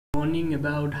learning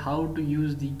about how to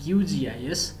use the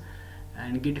QGIS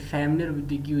and get familiar with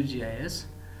the QGIS.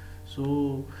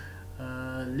 So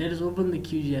let us open the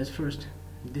QGIS first.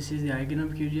 This is the icon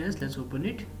of QGIS. Let's open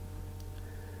it.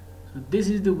 So this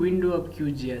is the window of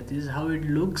QGIS. This is how it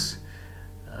looks.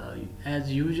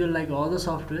 As usual, like all the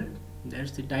software,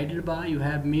 that's the title bar. You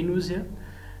have menus here,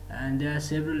 and there are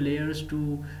several layers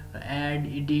to add,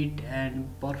 edit, and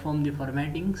perform the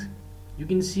formattings. You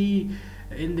can see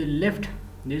in the left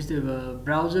there's the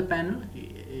browser panel.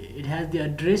 It has the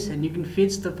address, and you can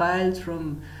fetch the files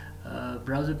from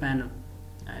browser panel.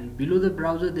 And below the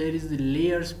browser there is the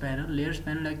layers panel. Layers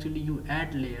panel, actually you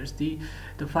add layers. The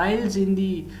files in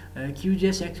the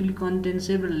QGIS actually contain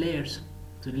several layers.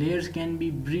 So layers can be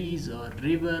breeze or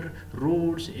river,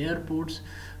 roads, airports.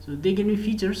 So they can be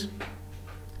features.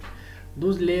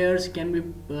 Those layers can be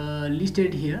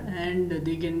listed here, and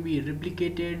they can be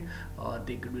replicated, or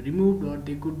they could be removed, or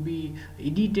they could be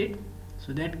edited.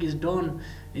 So that is done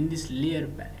in this layer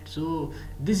palette. So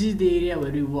this is the area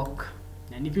where we work.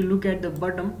 And if you look at the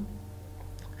bottom,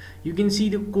 you can see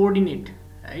the coordinate,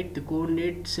 right? The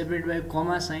coordinate separated by a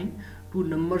comma sign. Two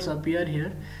numbers appear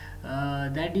here.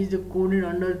 That is the coordinate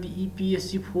under the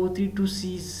EPSC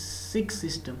 432C6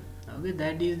 system. Okay,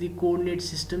 that is the coordinate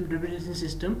system, representation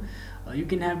system. You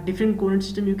can have different coordinate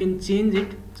system. You can change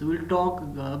it. So we'll talk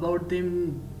about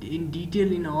them in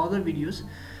detail in other videos.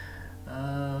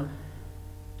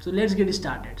 So let's get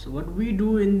started. So what we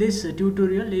do in this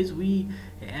tutorial is we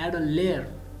add a layer.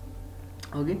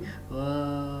 Okay,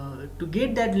 to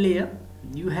get that layer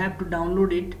you have to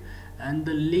download it, and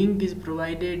the link is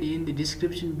provided in the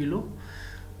description below.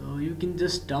 You can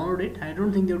just download it. I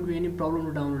don't think there would be any problem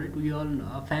to download it. We all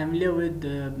are familiar with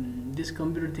this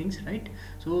computer things, right?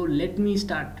 So let me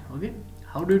start. Okay,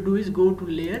 how to do is go to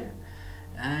layer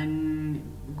and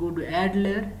go to add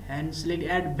layer and select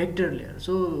add vector layer.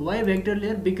 So why vector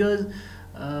layer? Because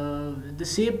the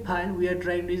shape file we are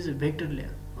trying to is a vector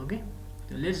layer. Okay,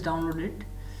 so let's download it.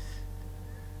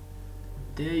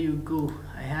 There you go.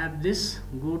 I have this.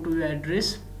 Go to your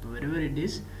address wherever it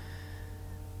is.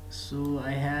 So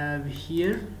I have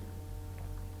here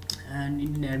and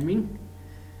in admin,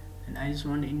 and I just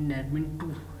want in admin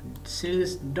 2. Say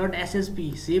this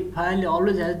 .ssp. Shape file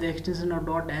always has the extension of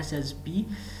 .ssp.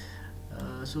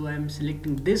 So I am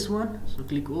selecting this one. So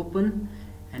click open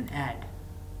and add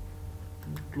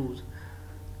and close.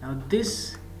 Now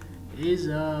this is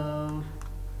the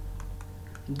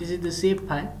shape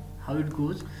file. How it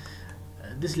goes.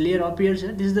 This layer appears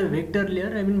here. This is the vector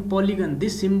layer. I mean polygon.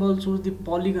 This symbol shows the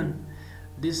polygon.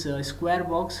 This square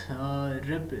box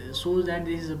shows that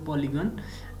this is a polygon.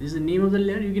 This is the name of the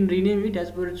layer. You can rename it as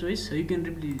per your choice. So you can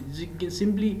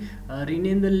simply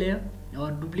rename the layer, or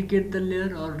duplicate the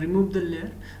layer, or remove the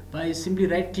layer by simply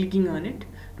right clicking on it.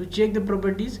 To check the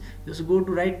properties, just go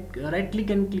to right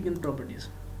click and click on properties.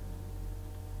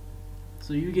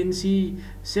 So you can see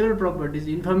several properties,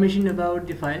 information about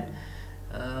the file,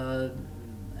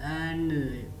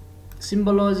 and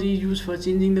symbology used for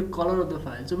changing the color of the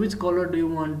file. So which color do you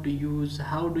want to use,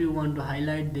 how do you want to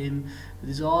highlight them,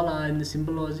 these all are in the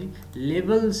symbology.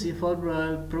 Labels for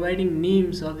providing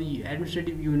names of the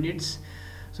administrative units.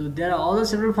 So there are other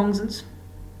several functions.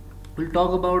 We'll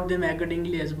talk about them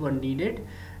accordingly as what needed,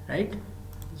 right?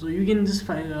 So you can just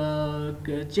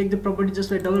check the property just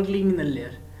by double clicking in the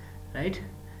layer, right?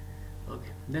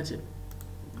 Okay, that's it.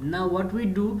 Now what we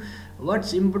do,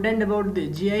 what's important about the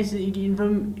GIS,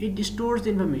 it stores the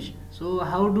information. So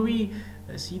how do we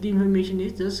see the information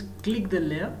is just click the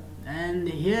layer, and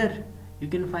here you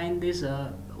can find this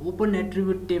open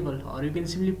attribute table, or you can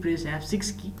simply press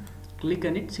F6 key, click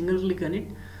on it, single click on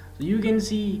it. So you can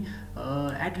see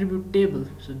attribute table.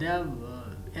 So there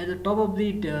at the top of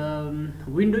the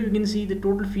window you can see the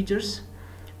total features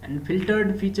and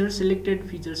filtered features, selected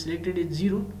features. Selected is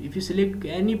 0. If you select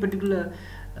any particular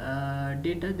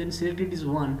data, then selected is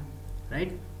 1,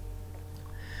 right?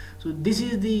 So this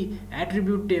is the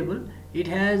attribute table. It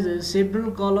has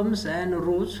several columns and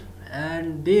rows,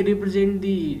 and they represent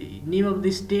the name of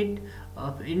the state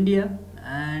of India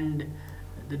and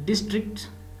the district.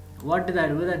 What is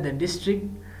that? Whether the district,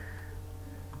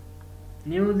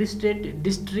 name of the state,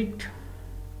 district,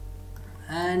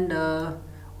 and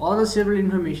other several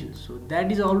information. So that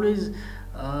is always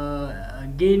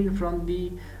gained from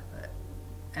the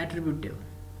attribute table.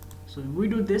 So we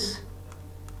do this.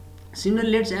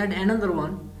 Similarly, let's add another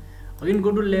one. Again,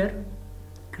 go to layer,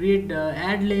 create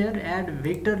add layer, add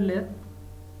vector layer.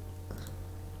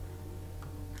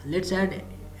 Let's add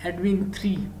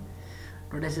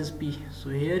admin3.ssp.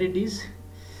 So here it is,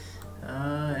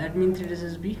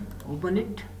 admin3.ssp. Open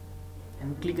it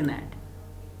and click on add.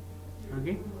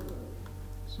 Okay,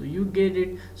 So you get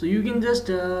it. So you can just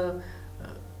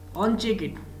uncheck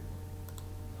it,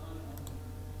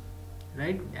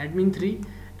 right? Admin 3,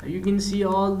 you can see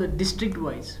all the district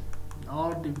wise,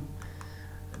 or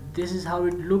this is how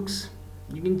it looks.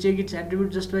 You can check its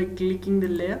attribute just by clicking the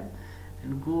layer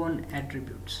and go on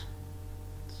attributes.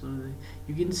 So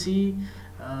you can see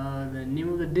the name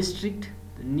of the district,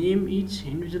 the name, each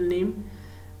individual name,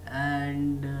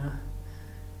 and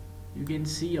you can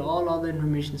see all other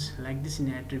informations like this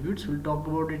in attributes. We'll talk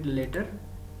about it later.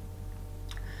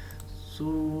 So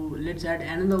let's add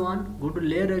another one. Go to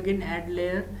layer again, add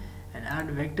layer, and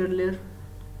add vector layer.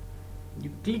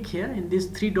 You click here in this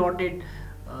 3 dotted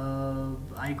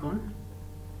icon,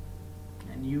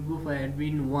 and you go for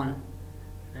admin 1,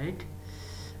 right?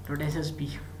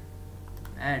 .ssp,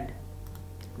 add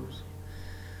goes.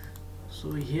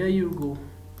 So here you go.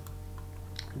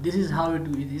 This is how it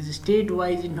is. State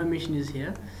wise information is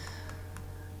here.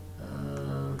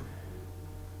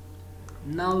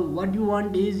 Now what you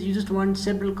want is, you just want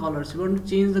several colors. You want to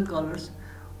change the colors.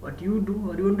 What you do,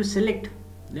 or you want to select.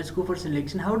 Let's go for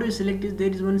selection. How do you select is, there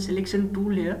is one selection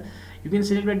tool here. You can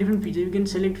select by different features. You can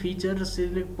select feature, or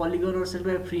select polygon, or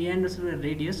select by freehand, or select by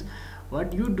radius.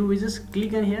 What you do is just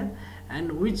click on here,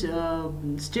 and which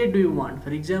state do you want.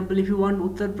 For example, if you want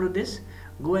Uttar Pradesh,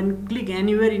 go and click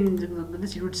anywhere in Uttar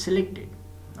Pradesh, you would select it.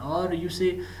 Or you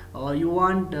say you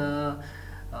want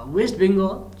West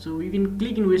Bengal, so you can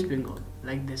click in West Bengal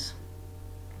like this.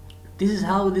 This is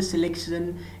how this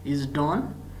selection is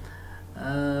done.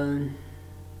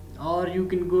 Or you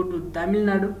can go to Tamil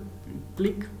Nadu,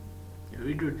 click.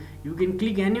 You can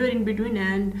click anywhere in between,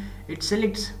 and it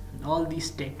selects all these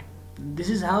state. This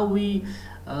is how we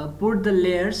put the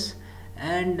layers,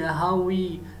 and how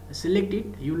we select it.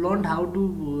 You learned how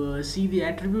to see the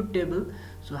attribute table.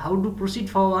 So how to proceed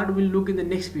forward, we'll look in the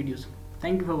next videos.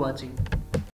 Thank you for watching.